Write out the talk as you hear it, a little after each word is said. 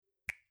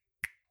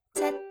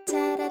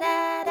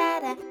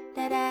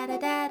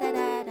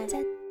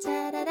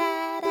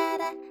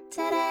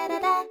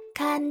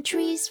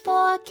Countries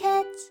for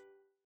Kids.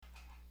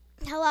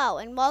 Hello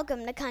and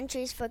welcome to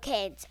Countries for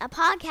Kids, a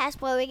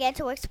podcast where we get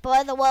to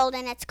explore the world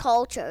and its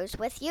cultures.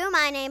 With you,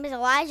 my name is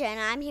Elijah and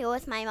I'm here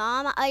with my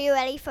mom. Are you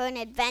ready for an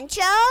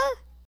adventure?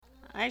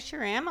 I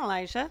sure am,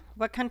 Elijah.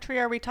 What country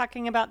are we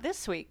talking about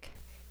this week?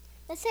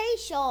 The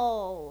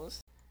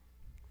Seychelles.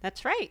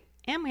 That's right.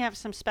 And we have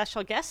some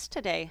special guests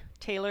today,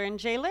 Taylor and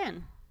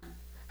Jaylyn.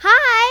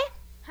 Hi!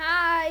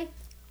 Hi.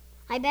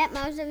 I bet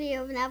most of you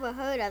have never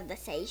heard of the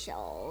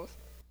Seychelles.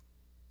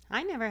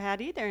 I never had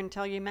either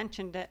until you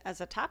mentioned it as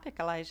a topic,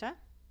 Elijah.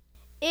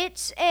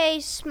 It's a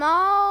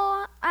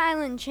small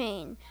island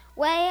chain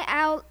way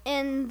out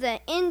in the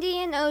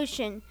Indian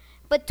Ocean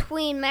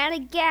between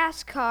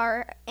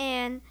Madagascar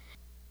and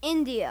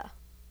India.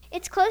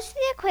 It's close to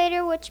the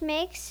equator, which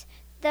makes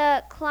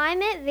the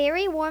climate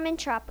very warm and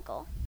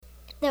tropical.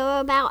 There are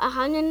about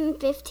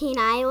 115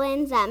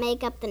 islands that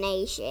make up the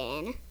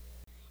nation.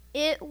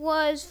 It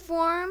was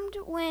formed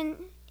when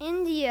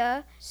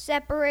India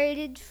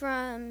separated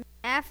from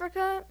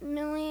Africa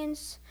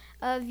millions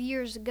of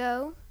years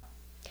ago.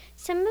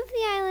 Some of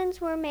the islands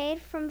were made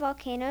from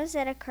volcanoes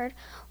that occurred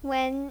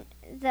when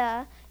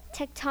the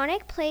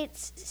tectonic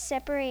plates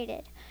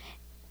separated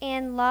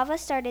and lava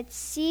started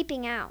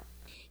seeping out.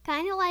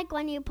 Kind of like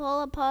when you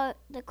pull apart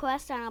the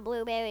crust on a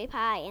blueberry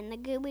pie and the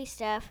gooey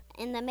stuff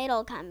in the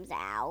middle comes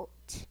out.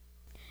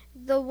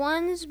 The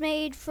ones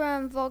made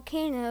from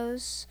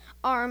volcanoes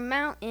are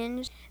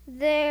mountains.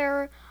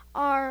 There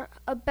are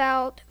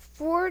about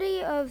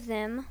 40 of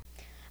them.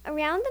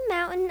 Around the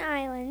mountain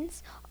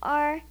islands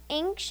are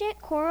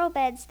ancient coral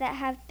beds that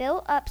have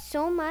built up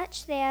so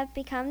much they have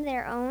become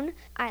their own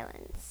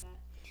islands.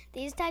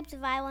 These types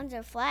of islands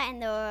are flat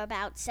and there are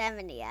about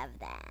 70 of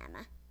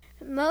them.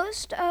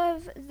 Most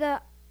of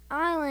the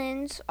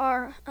islands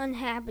are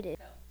uninhabited.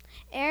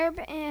 Arab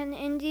and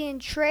Indian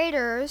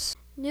traders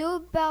knew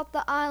about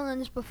the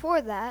islands before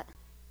that,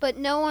 but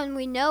no one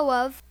we know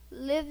of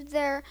lived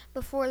there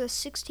before the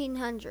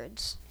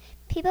 1600s.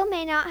 People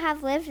may not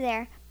have lived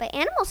there, but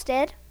animals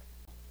did.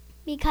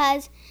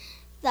 Because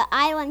the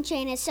island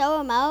chain is so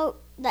remote,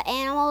 the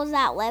animals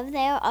that live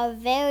there are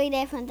very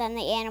different than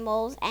the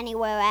animals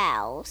anywhere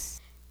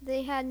else.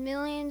 They had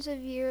millions of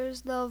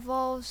years that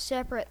evolved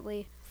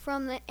separately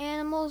from the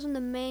animals in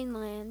the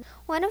mainland.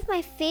 One of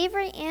my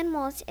favorite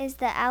animals is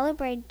the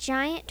Alabray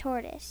giant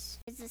tortoise.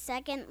 It's the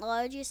second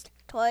largest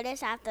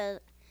tortoise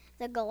after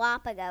the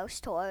Galapagos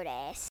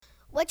tortoise,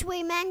 which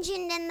we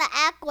mentioned in the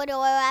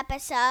Ecuador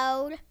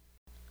episode.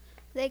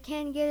 They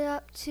can get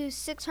up to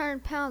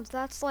 600 pounds.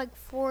 That's like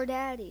 4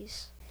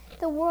 daddies.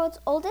 The world's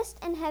oldest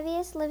and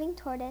heaviest living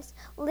tortoise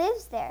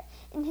lives there,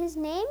 and his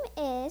name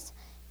is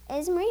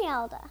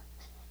Esmeralda.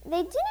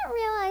 They didn't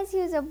realize he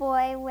was a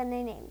boy when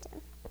they named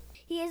him.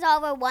 He is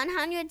over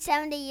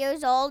 170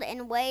 years old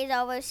and weighs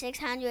over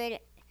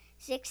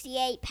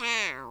 668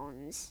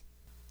 pounds.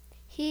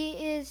 He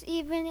is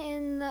even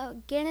in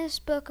the Guinness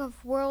Book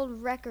of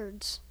World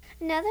Records.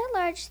 Another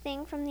large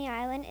thing from the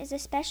island is a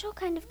special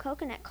kind of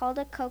coconut called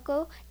a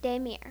coco de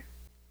mer.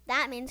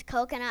 That means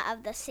coconut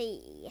of the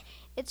sea.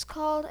 It's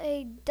called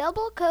a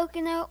double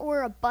coconut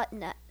or a butt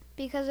nut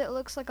because it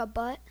looks like a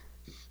butt.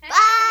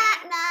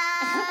 Butt nut!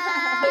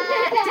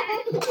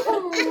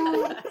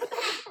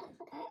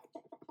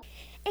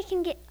 It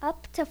can get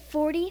up to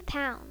 40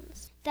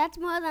 pounds. That's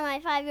more than my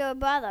 5-year-old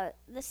brother.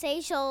 The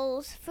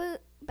Seychelles fruit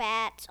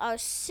bats are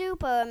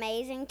super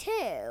amazing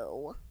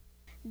too.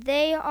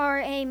 They are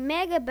a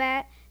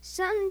megabat,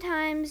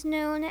 sometimes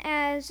known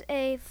as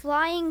a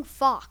flying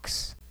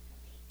fox.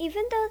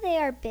 Even though they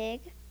are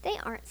big, they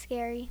aren't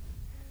scary.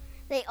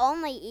 They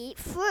only eat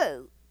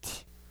fruit.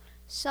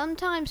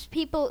 Sometimes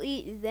people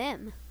eat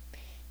them.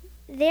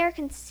 They are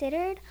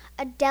considered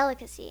a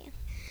delicacy.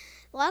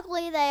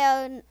 Luckily, they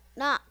are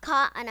not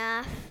caught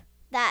enough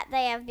that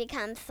they have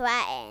become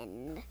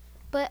threatened.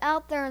 But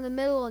out there in the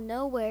middle of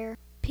nowhere,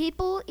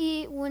 people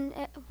eat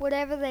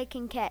whatever they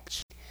can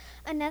catch.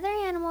 Another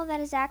animal that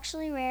is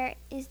actually rare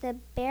is the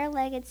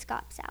bare-legged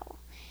Scots owl.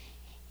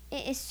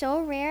 It is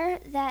so rare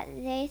that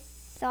they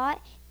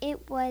thought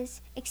it was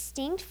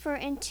extinct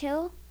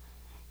until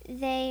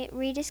they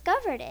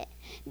rediscovered it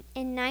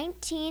in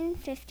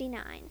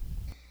 1959.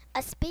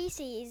 A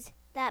species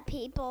that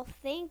people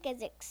think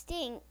is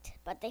extinct,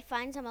 but they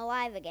find some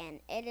alive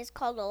again. It is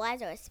called a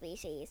Lazarus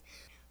species.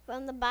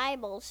 From the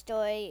Bible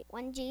story,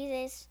 when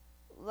Jesus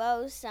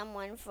rose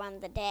someone from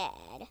the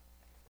dead.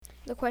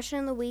 The question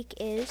of the week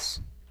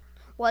is,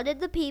 what did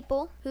the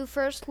people who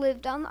first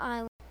lived on the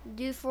island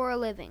do for a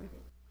living?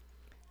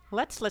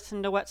 Let's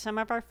listen to what some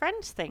of our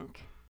friends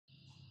think.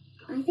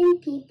 I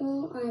think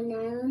people on an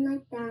island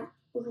like that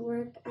would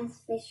work as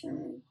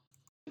fishermen.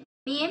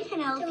 Me and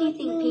Penelope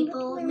think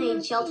people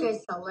made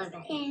shelters to live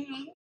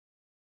in.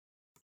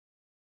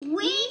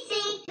 We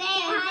think they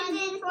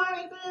hunted for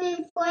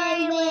food for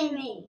a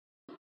living.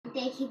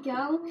 They could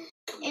go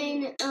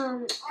and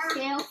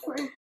sail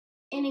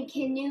in a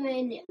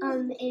canoe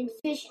and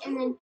fish, and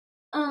then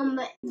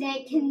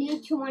they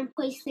canoe to one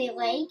place they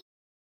like,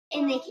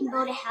 and they can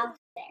build a house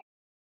there.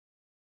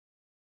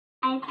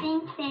 I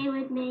think they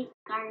would make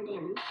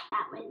gardens.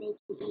 That way they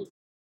can eat.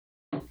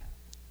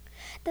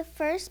 The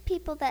first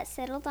people that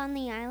settled on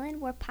the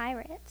island were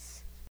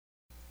pirates.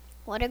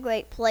 What a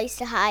great place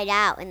to hide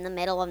out in the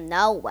middle of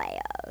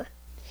nowhere.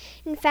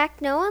 In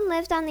fact, no one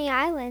lived on the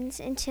islands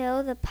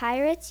until the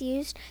pirates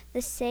used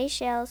the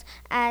Seychelles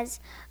as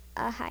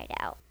a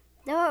hideout.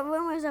 There are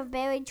rumors of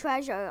buried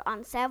treasure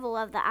on several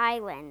of the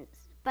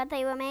islands, but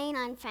they remain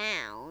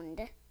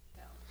unfound.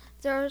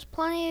 There's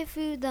plenty of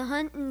food to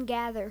hunt and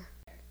gather,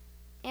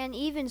 and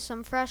even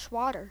some fresh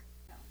water.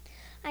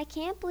 I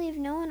can't believe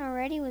no one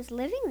already was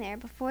living there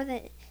before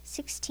the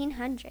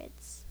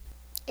 1600s.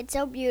 It's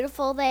so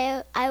beautiful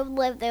there, I would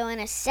live there in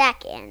a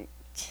second.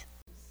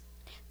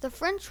 The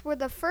French were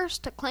the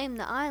first to claim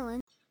the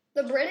island.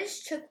 The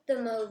British took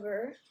them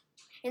over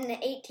in the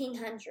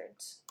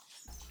 1800s.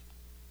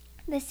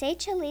 The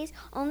Seychelles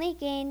only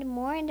gained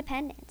more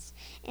independence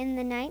in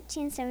the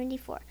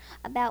 1974,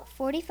 about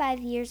 45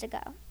 years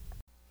ago.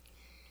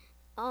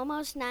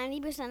 Almost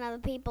 90%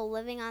 of the people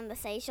living on the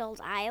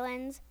Seychelles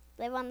Islands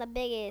live on the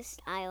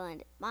biggest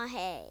island,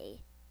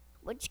 Mahé,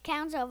 which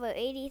counts over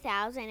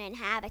 80,000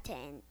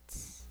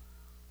 inhabitants.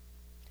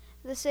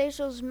 The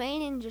Seychelles'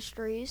 main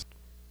industries: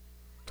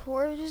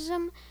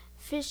 tourism,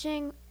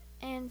 fishing,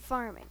 and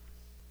farming,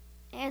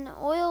 and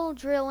oil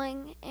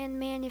drilling and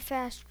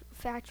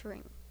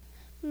manufacturing.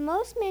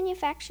 Most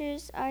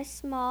manufacturers are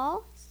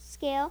small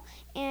scale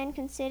and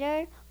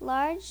considered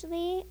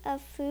largely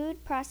of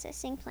food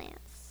processing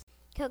plants.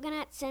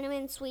 Coconut,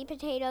 cinnamon, sweet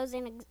potatoes,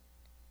 and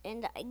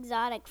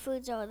exotic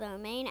foods are the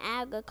main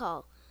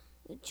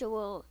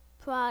agricultural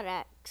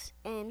products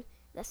in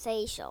the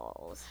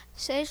Seychelles.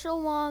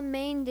 Seychelles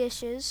main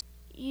dishes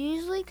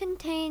usually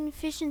contain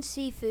fish and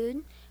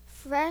seafood,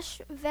 fresh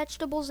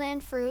vegetables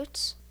and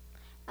fruits,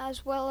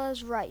 as well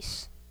as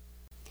rice.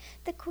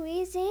 The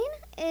cuisine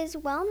is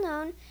well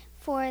known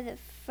for the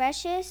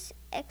freshest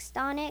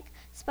exotic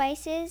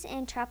spices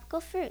and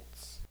tropical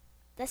fruits.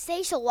 The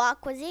Seychelles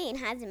cuisine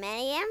has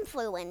many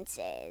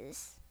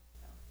influences.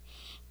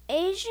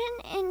 Asian,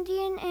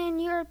 Indian,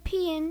 and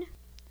European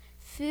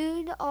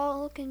food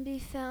all can be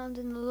found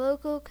in the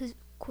local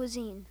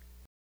cuisine.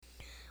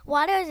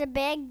 Water is a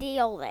big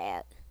deal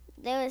there.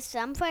 There is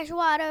some fresh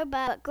water,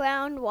 but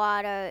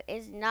groundwater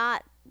is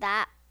not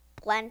that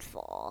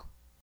plentiful.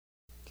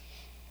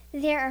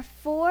 There are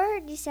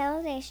 4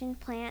 desalination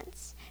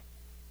plants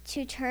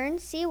to turn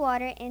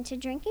seawater into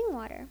drinking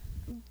water.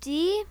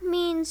 D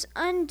means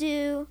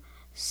undo,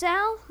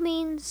 sal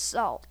means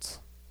salt.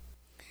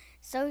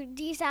 So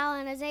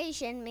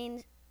desalination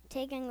means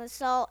taking the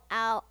salt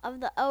out of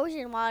the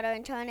ocean water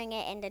and turning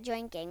it into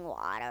drinking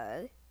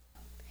water.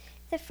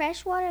 The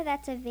fresh water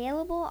that's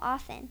available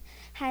often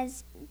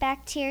has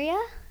bacteria,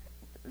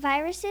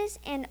 viruses,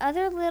 and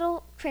other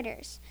little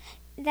critters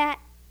that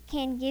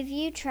can give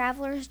you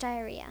traveler's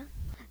diarrhea.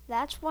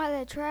 That's why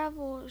the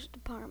travelers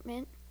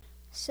department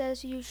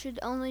says you should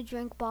only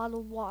drink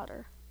bottled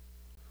water.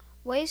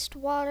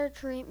 Wastewater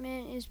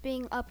treatment is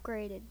being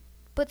upgraded,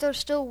 but they're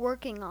still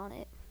working on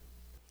it.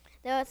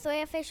 There are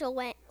 3 official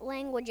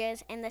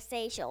languages in the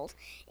Seychelles: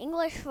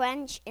 English,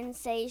 French, and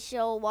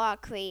Seychelles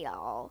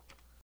Creole.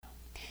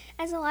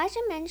 As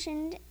Elijah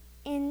mentioned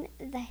in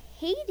the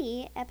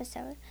Haiti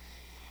episode,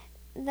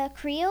 the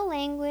Creole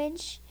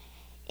language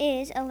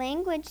is a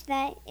language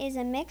that is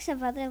a mix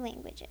of other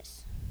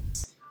languages.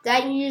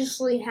 That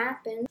usually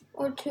happens,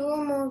 or 2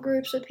 or more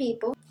groups of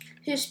people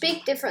who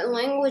speak different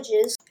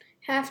languages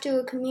have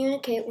to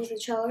communicate with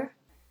each other.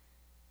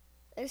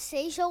 The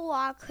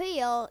Seychelles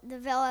Creole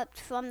developed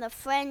from the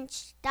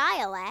French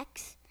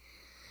dialects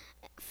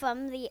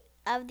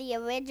of the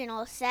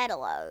original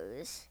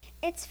settlers.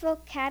 Its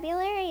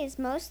vocabulary is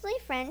mostly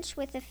French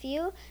with a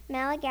few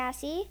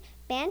Malagasy,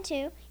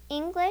 Bantu,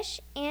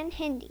 English, and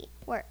Hindi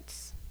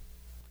words.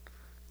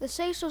 The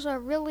Seychelles are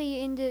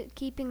really into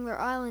keeping their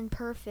island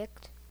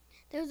perfect.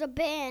 There's a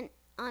ban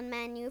on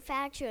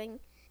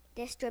manufacturing,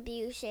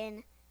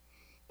 distribution,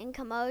 and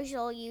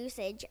commercial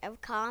usage of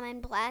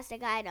common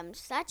plastic items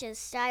such as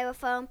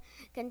styrofoam,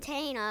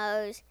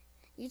 containers,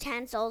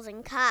 utensils,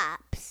 and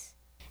cups.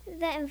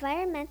 The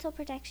Environmental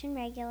Protection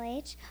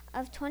Regulation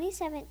of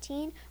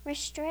 2017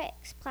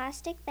 restricts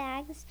plastic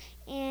bags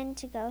and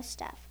to-go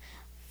stuff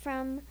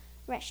from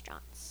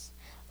restaurants.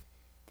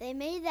 They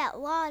made that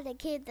law to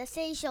keep the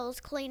Seychelles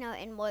cleaner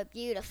and more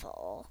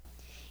beautiful.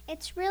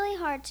 It's really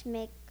hard to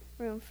make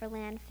room for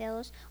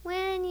landfills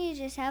when you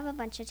just have a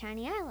bunch of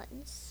tiny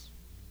islands.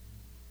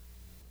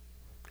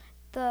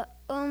 The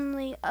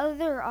only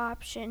other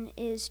option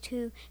is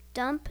to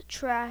dump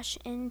trash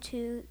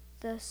into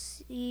the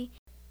sea,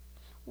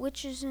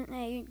 which isn't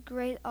a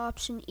great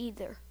option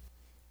either.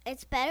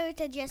 It's better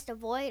to just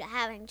avoid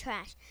having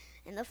trash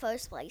in the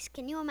first place.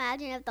 Can you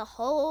imagine if the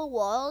whole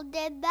world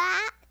did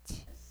that?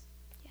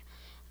 Yeah.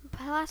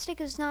 Plastic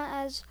is not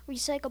as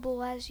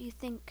recyclable as you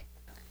think.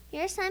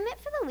 Your assignment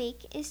for the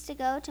week is to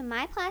go to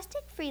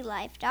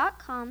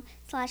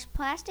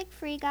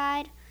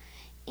myplasticfreelife.com/plasticfreeguide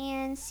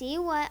and see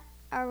what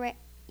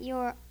you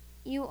are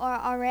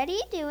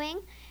already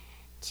doing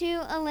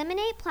to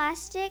eliminate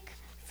plastic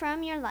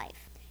from your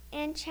life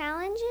and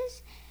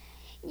challenges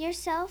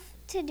yourself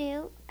to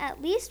do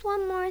at least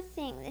one more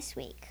thing this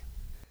week.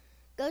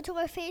 Go to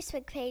our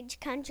Facebook page,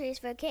 Countries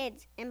for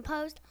Kids, and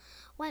post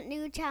what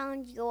new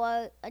challenge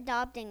you're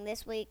adopting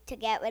this week to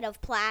get rid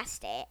of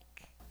plastic.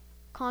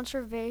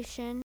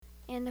 Conservation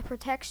and the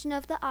protection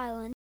of the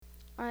island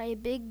are a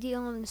big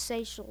deal in the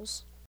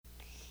Seychelles.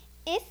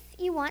 If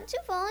you want to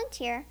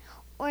volunteer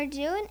or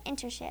do an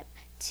internship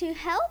to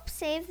help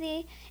save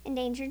the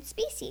endangered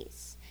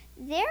species,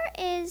 there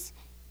is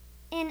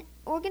an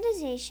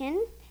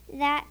organization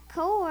that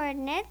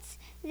coordinates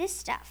this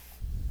stuff.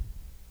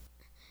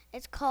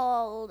 It's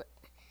called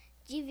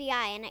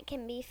GVI, and it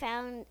can be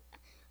found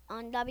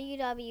on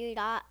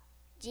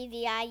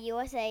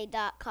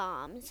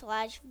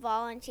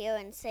www.gviusa.com/volunteer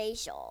in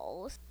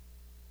Seychelles.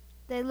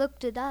 They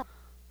looked it up.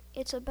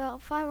 It's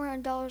about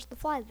 $500 to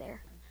fly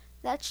there.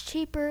 That's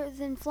cheaper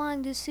than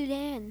flying to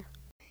Sudan.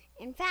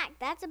 In fact,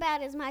 that's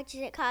about as much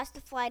as it costs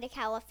to fly to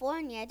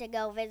California to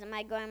go visit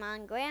my grandma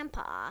and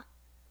grandpa.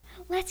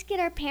 Let's get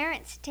our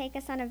parents to take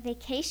us on a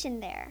vacation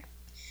there.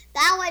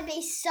 That would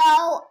be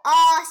so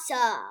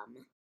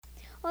awesome.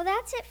 Well,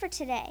 that's it for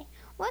today.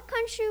 What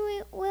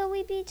country will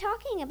we be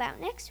talking about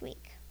next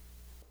week?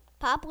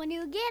 Papua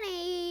New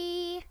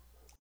Guinea.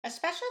 A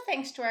special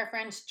thanks to our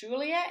friends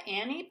Julia,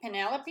 Annie,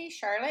 Penelope,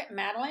 Charlotte,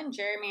 Madeline,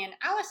 Jeremy, and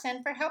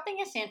Allison for helping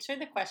us answer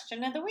the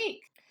question of the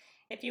week.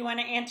 If you want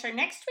to answer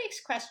next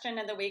week's question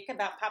of the week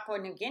about Papua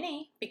New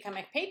Guinea, become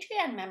a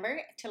Patreon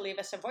member to leave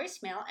us a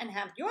voicemail and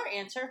have your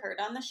answer heard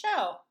on the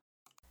show.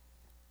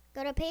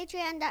 Go to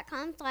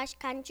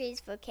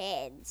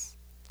patreon.com/countries4kids.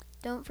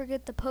 Don't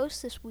forget to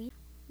post this week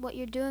what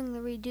you're doing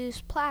to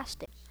reduce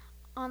plastic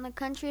on the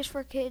Countries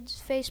for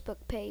Kids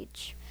Facebook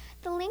page.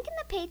 The link in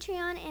the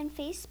Patreon and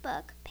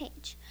Facebook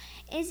page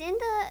is in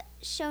the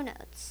show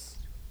notes.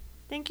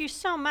 Thank you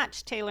so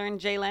much, Taylor and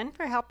Jalen,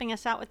 for helping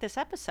us out with this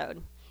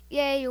episode.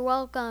 Yay, you're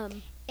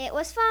welcome. It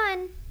was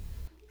fun.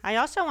 I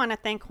also want to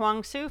thank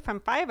Huang Su from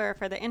Fiverr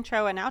for the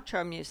intro and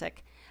outro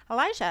music.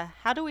 Elijah,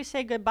 how do we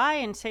say goodbye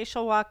in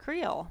Seychelles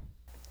Creole?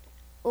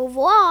 Au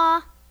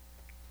revoir.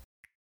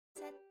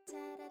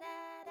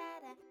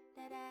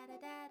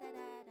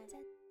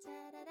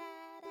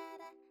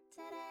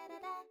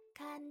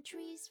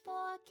 Countries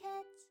for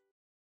Kids.